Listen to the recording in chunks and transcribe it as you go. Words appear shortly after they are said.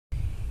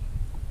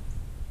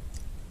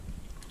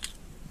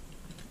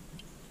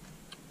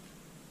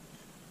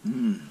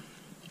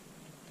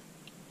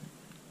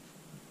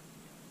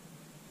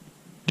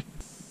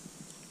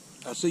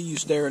I see you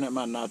staring at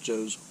my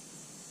nachos.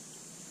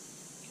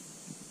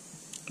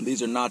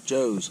 These are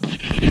nachos.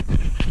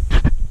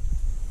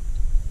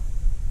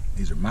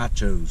 These are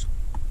machos.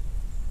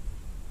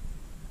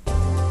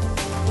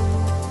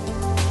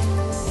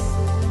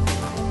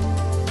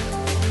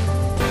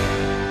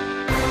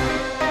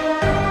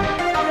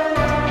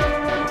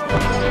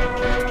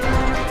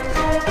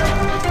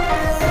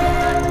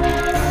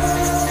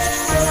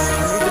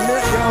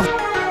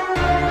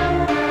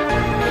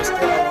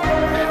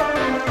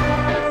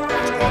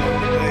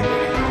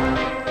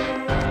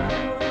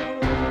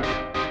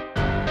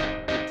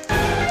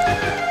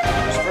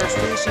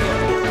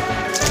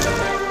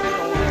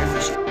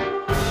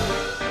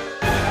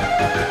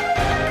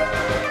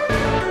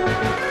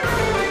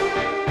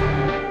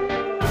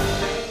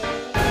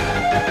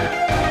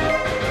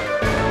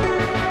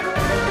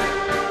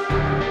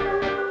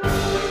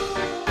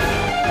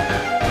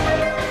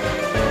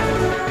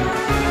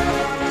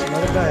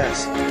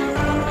 Bass.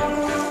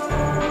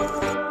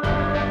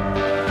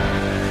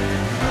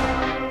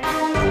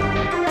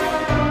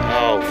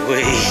 Oh,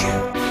 wee.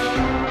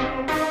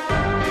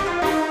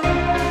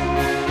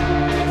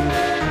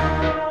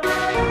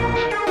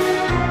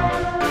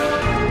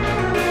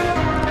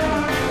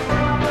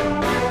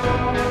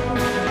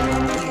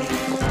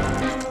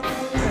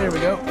 There we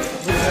go. Look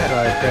at that.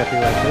 Try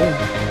crappie right there.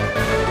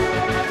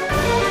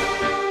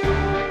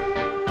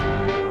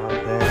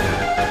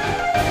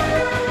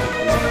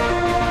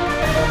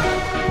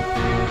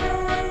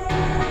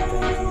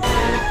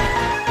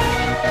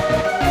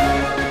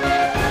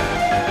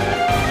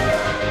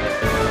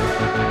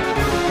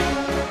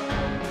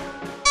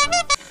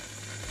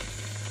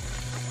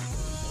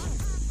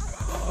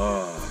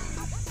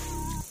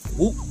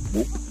 Whoop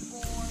whoop,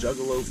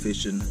 Juggalo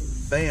fishing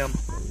fam.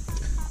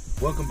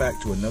 Welcome back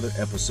to another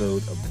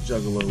episode of the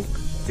Juggalo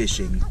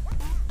Fishing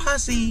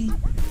Posse.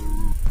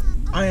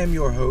 I am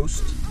your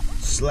host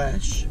 /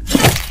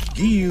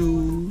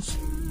 Gillz,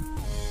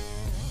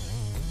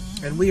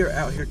 and we are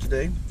out here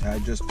today. I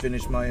just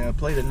finished my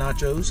plate of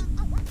nachos.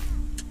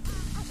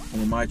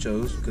 Well, my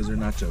chos, because they're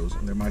nachos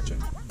and they're my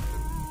chos.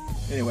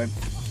 Anyway,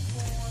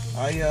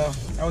 I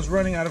was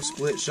running out of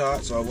split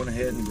shot, so I went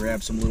ahead and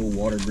grabbed some little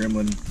water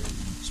gremlin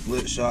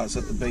split shots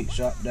at the bait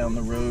shop down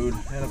the road,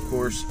 and of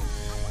course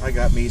I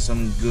got me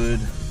some good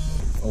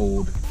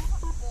old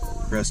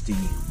crusty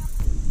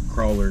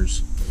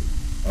crawlers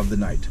of the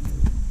night,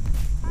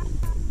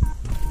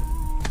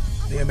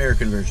 the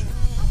American version,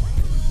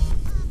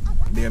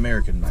 the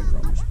American night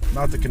crawlers,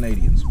 not the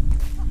Canadians.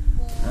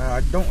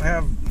 I don't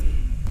have,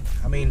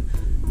 I mean,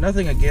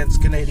 nothing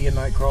against Canadian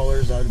night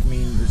crawlers. I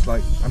mean, it's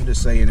like, I'm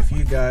just saying, if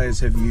you guys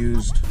have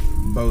used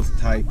both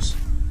types,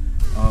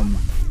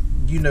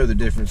 you know the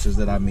differences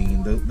that I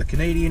mean. The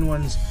Canadian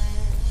ones,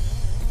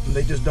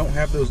 they just don't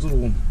have those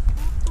little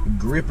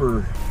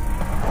gripper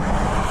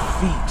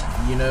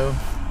feet, you know,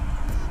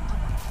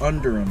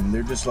 under them.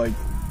 They're just like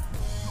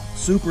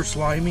super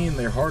slimy, and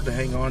they're hard to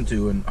hang on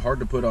to and hard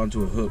to put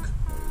onto a hook.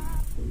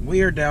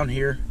 We are down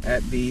here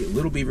at the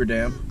Little Beaver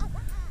Dam.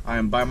 I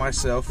am by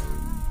myself,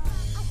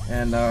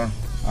 and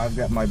I've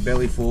got my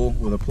belly full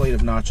with a plate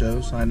of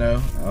nachos. I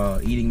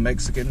know, eating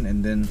Mexican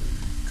and then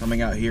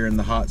coming out here in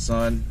the hot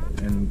sun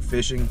and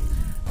fishing.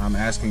 I'm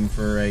asking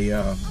for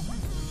a,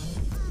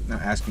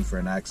 not asking for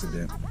an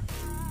accident.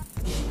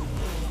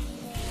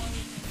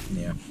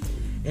 Yeah.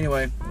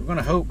 Anyway, we're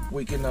gonna hope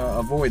we can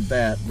avoid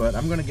that, but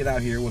I'm gonna get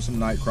out here with some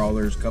night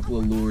crawlers, a couple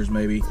of lures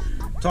maybe,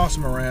 toss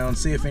them around,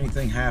 see if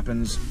anything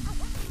happens.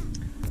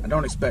 I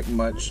don't expect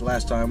much.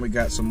 Last time we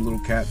got some little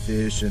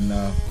catfish and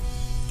a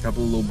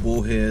couple of little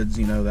bullheads,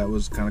 you know, that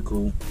was kind of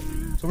cool.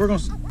 So we're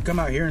gonna come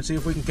out here and see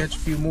if we can catch a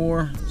few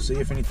more, see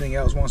if anything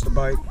else wants to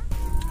bite.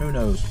 Who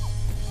knows?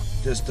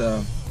 Just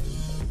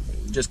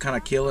kind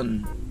of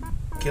killing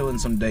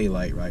some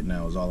daylight right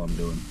now is all I'm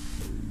doing.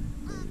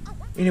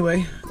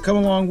 Anyway, come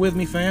along with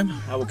me, fam.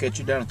 I will catch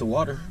you down at the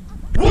water.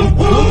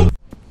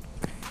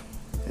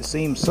 It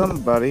seems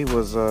somebody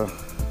was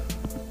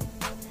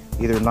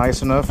either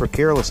nice enough or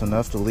careless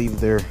enough to leave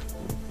their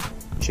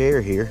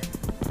chair here.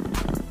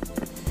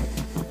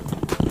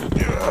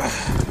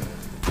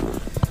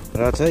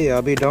 But I'll tell you,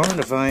 I'll be darned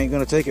if I ain't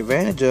gonna take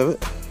advantage of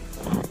it.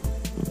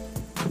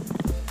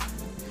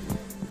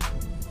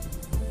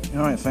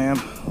 Alright,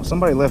 fam. Well,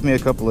 somebody left me a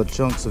couple of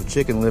chunks of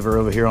chicken liver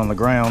over here on the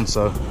ground,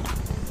 so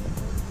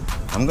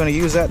I'm gonna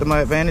use that to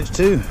my advantage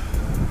too.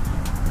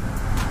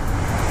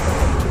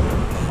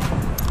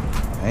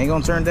 I ain't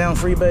gonna turn down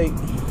free bait.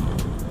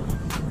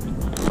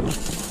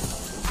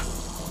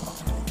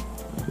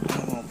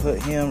 I'm gonna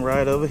put him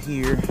right over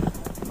here,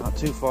 not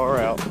too far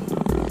out.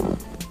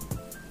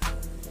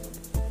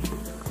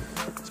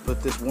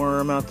 Put this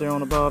worm out there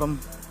on the bottom.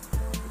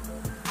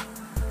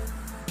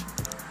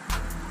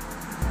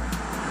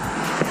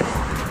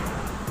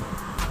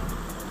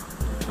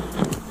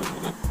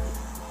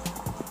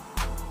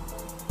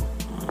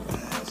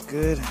 That's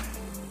good.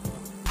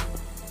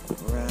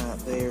 Right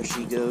there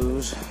she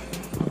goes.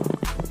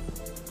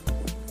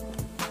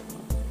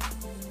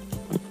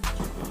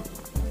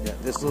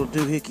 this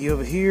little doohickey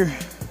over here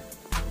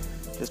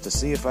just to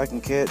see if I can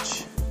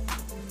catch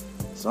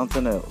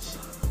something else.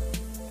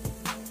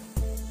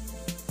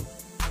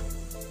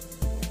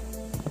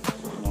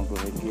 I'm gonna go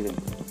ahead and get him.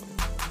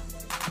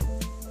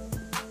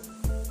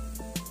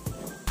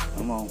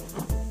 Come on.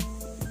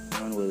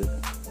 Run with it.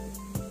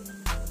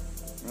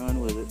 Run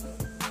with it.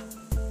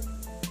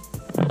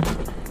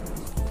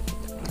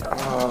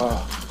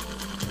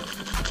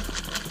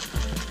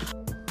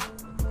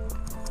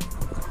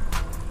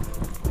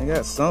 I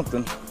got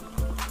something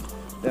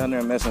down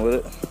there messing with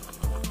it.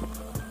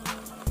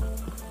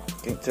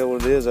 Can't tell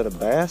what it is. Is that a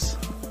bass?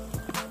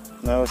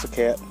 No, it's a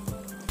cat.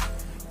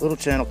 Little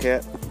channel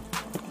cat.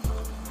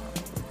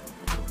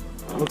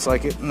 Looks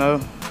like it.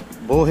 No.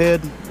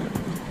 Bullhead.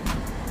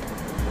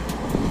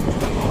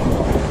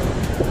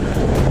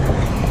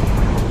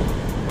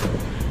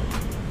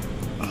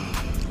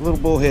 Little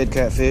bullhead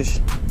catfish.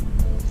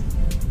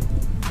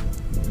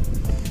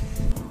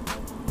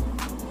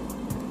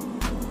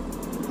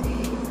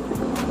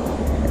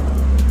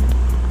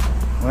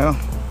 Well,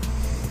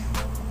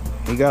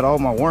 he got all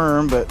my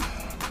worm, but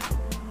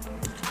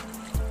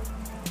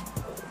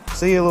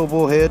see you, little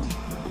bullhead.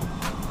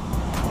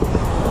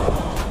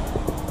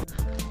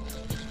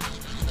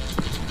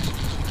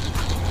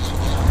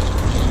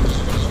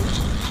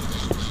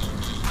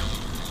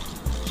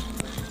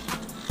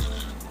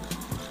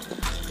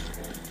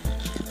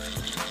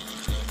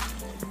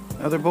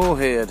 Another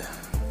bullhead.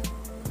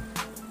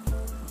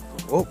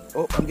 Oh,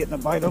 I'm getting a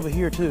bite over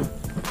here too.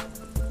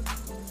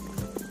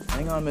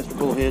 Hang on, Mr.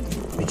 Bullhead.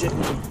 Reach it.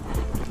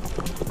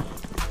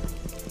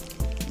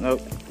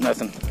 Nope,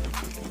 nothing.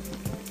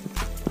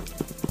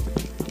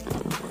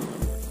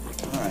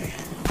 Alright,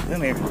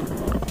 come here.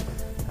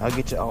 I'll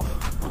get you off.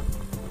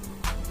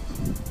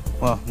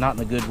 Well, not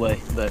in a good way,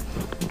 but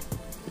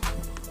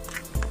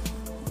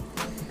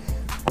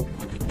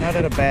not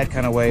in a bad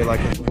kind of way, like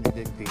a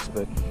dick piece,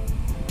 but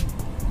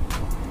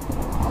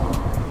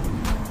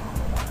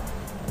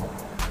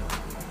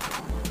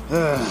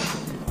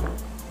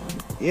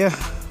yeah.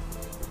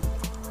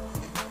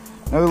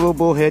 Another little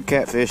bullhead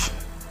catfish,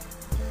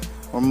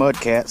 or mud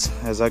cats,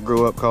 as I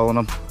grew up calling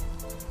them.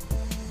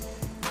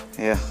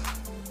 Yeah,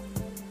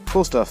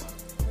 cool stuff.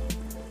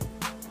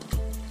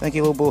 Thank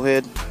you, little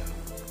bullhead,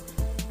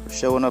 for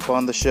showing up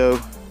on the show.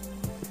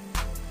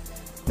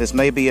 This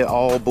may be an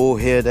all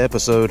bullhead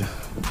episode.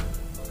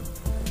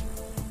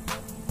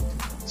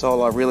 That's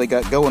all I really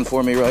got going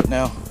for me right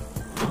now.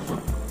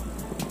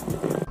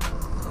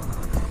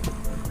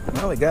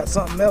 Well, we got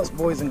something else,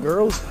 boys and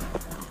girls.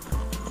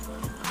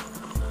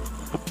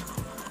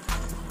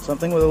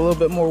 Something with a little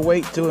bit more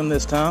weight to him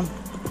this time.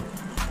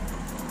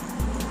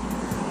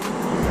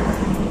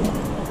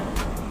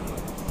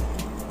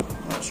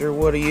 Not sure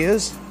what he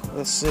is.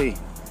 Let's see.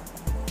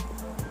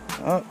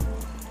 Oh,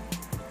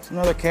 it's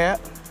another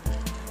cat.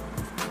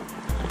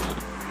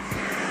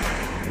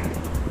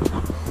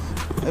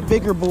 A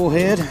bigger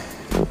bullhead.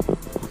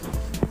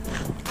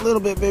 A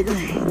little bit bigger.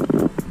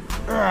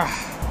 All right.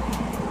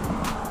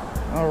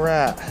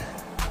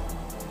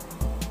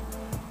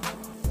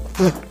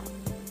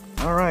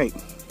 All right.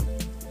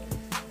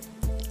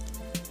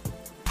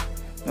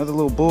 Another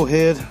little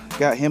bullhead.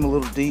 Got him a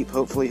little deep.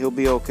 Hopefully he'll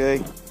be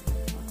okay.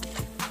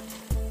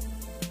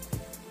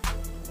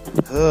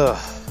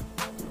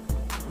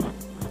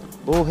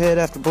 Bullhead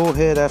after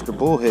bullhead after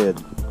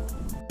bullhead.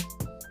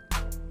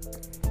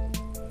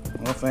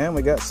 Well, fam,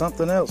 we got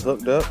something else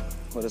hooked up,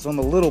 but it's on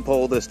the little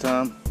pole this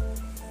time.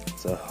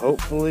 So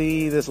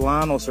hopefully this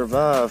line will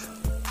survive.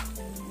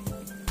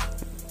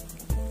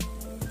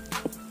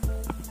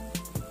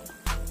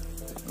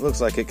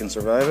 Looks like it can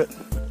survive it.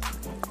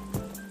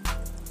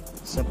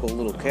 Simple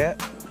little cat.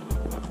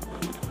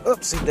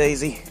 Oopsie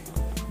daisy.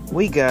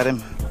 We got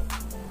him.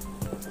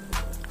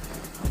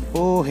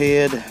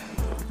 Bullhead.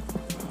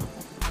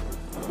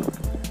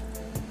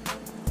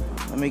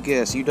 Let me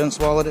guess, you done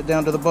swallowed it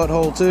down to the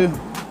butthole too?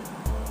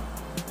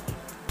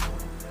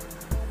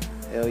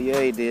 Hell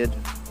yeah, he did.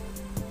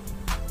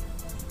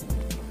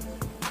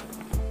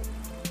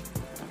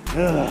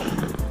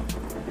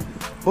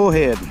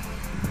 Bullhead.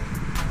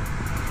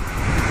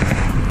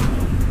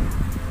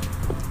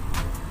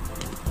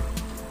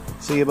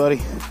 See you,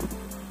 buddy.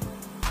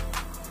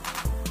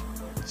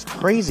 It's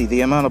crazy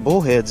the amount of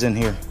bullheads in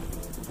here.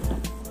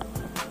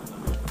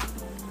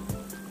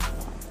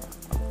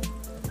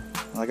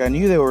 Like, I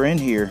knew they were in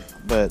here,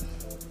 but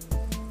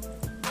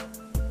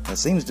that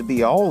seems to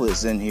be all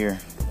that's in here.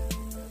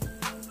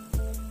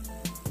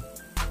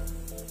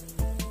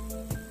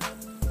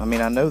 I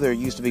mean, I know there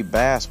used to be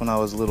bass when I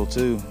was little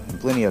too, and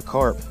plenty of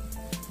carp,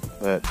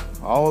 but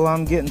all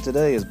I'm getting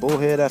today is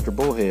bullhead after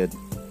bullhead.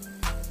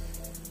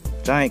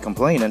 Which I ain't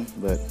complaining,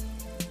 but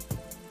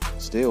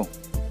still,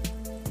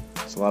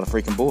 it's a lot of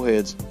freaking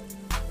bullheads.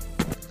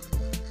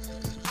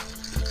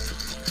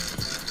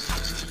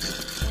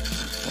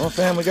 Well,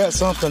 fam, we got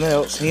something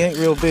else. He ain't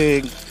real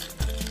big.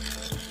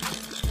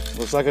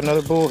 Looks like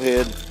another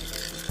bullhead.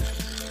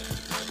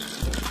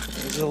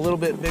 He's a little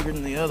bit bigger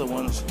than the other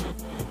ones.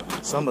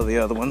 Some of the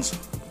other ones.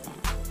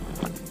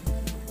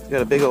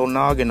 got a big old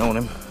noggin on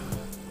him.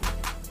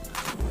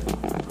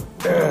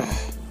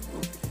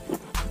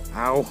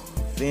 Ow,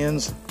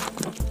 fins.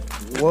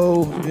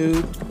 Whoa,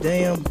 dude,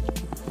 damn.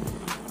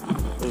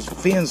 Those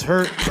fins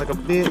hurt like a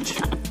bitch.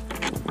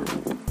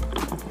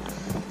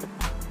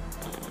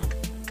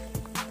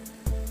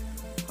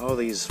 All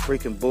these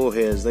freaking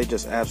bullheads, they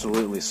just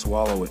absolutely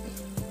swallow it.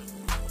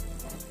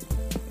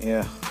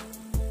 Yeah.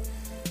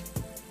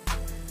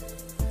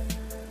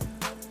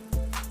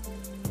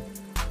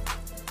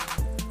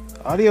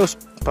 Adios,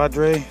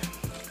 Padre.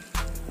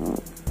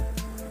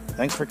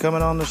 Thanks for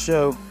coming on the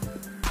show.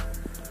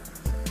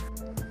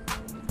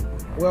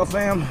 Well,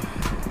 fam,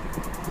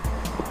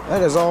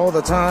 that is all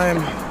the time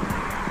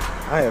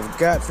I have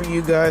got for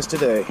you guys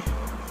today.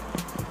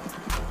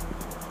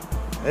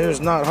 There's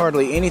not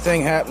hardly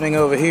anything happening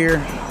over here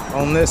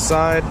on this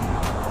side.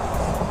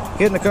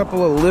 Hitting a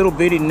couple of little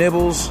bitty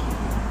nibbles.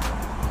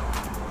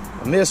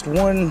 I missed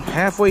one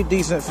halfway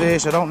decent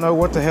fish. I don't know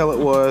what the hell it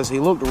was. He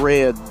looked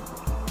red.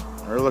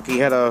 Or look, he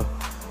had a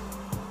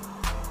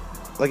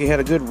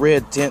good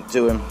red tint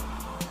to him.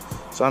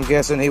 So I'm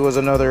guessing he was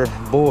another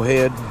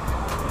bullhead,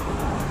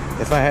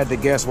 if I had to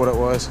guess what it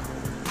was.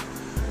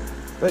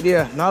 But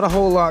yeah, not a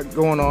whole lot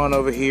going on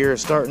over here.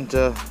 It's starting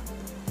to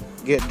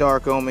get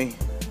dark on me.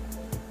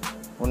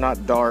 Well,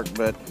 not dark,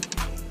 but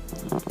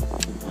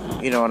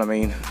you know what I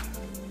mean.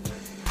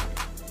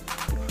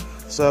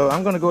 So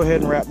I'm gonna go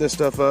ahead and wrap this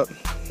stuff up,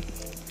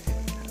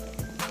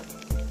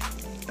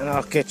 and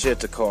I'll catch you at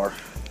the car.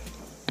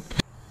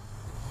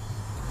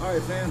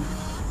 Alright, fam.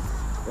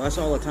 Well, that's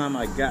all the time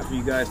I got for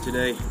you guys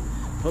today.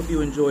 Hope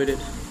you enjoyed it.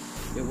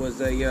 It was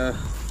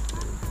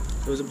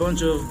a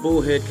bunch of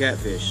bullhead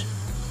catfish.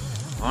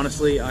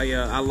 Honestly,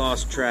 I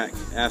lost track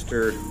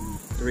after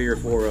 3 or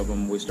 4 of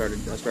them. I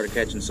started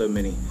catching so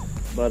many.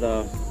 But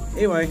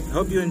anyway,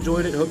 hope you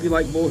enjoyed it. Hope you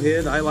like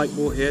bullhead. I like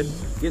bullhead.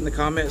 Get in the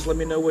comments. Let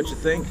me know what you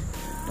think.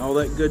 All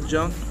that good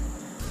junk.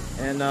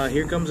 And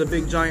here comes a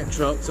big giant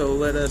truck. So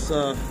let's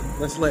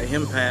let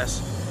him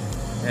pass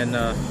and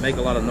make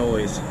a lot of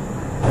noise.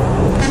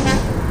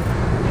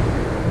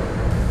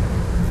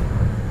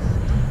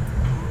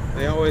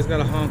 They always got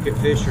to honk at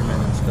fishermen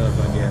and stuff,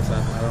 I guess.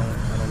 I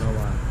don't know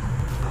why.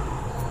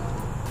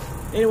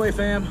 Anyway,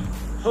 fam,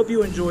 hope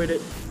you enjoyed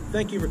it.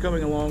 Thank you for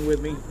coming along with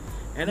me.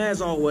 And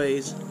as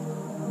always,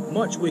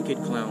 much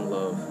wicked clown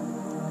love.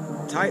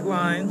 Tight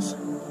lines,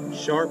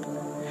 sharp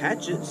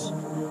hatchets,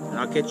 and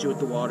I'll catch you at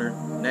the water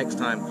next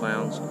time,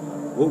 clowns.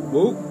 Whoop,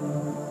 whoop.